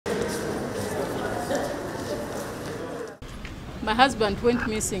My husband went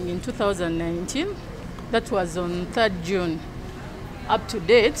missing in 2019. That was on 3rd June. Up to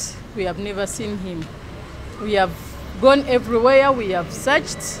date, we have never seen him. We have gone everywhere, we have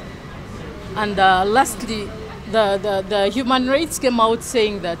searched, and lastly, the human rights came out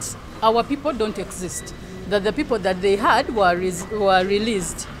saying that our people don't exist, that the people that they had were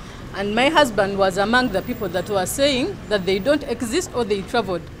released. And my husband was among the people that were saying that they don't exist or they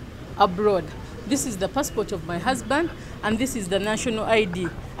traveled abroad. This is the passport of my husband, and this is the national ID.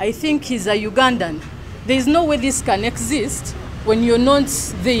 I think he's a Ugandan. There is no way this can exist when you're not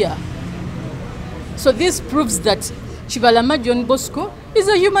there. So this proves that Kibalama John Bosco is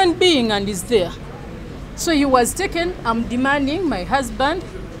a human being and is there. So he was taken. I'm demanding my husband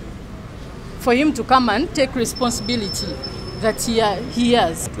for him to come and take responsibility that he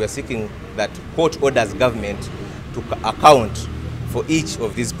has. We are seeking that court orders government to account for each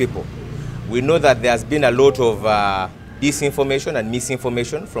of these people. We know that there has been a lot of disinformation and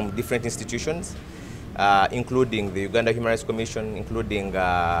misinformation from different institutions, including the Uganda Human Rights Commission, including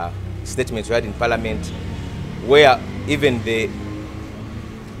statements we had in Parliament, where even the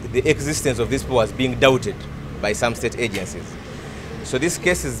existence of these people was being doubted by some state agencies. So this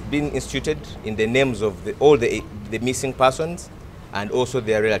case has been instituted in the names of all the missing persons and also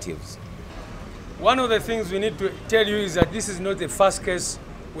their relatives. One of the things we need to tell you is that this is not the first case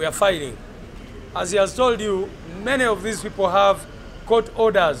we are filing. As he has told you, many of these people have court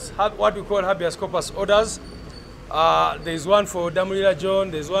orders, what we call habeas corpus orders. There's one for Damulira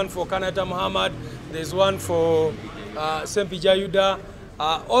John, there's one for Kanata Muhammad, there's one for Sempija Yuda.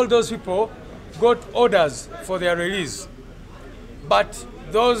 All those people got orders for their release. But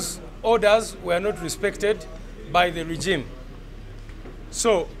those orders were not respected by the regime.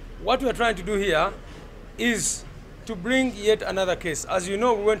 So what we are trying to do here is to bring yet another case. As you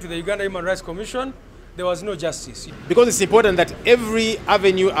know, we went to the Uganda Human Rights Commission. There was no justice. Because it's important that every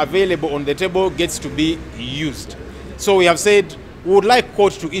avenue available on the table gets to be used. So we have said we would like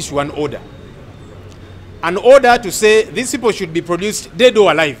court to issue an order. An order to say these people should be produced dead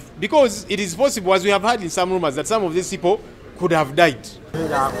or alive. Because it is possible, as we have heard in some rumors, that some of these people could have died.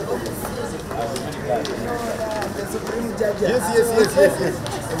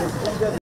 Yes.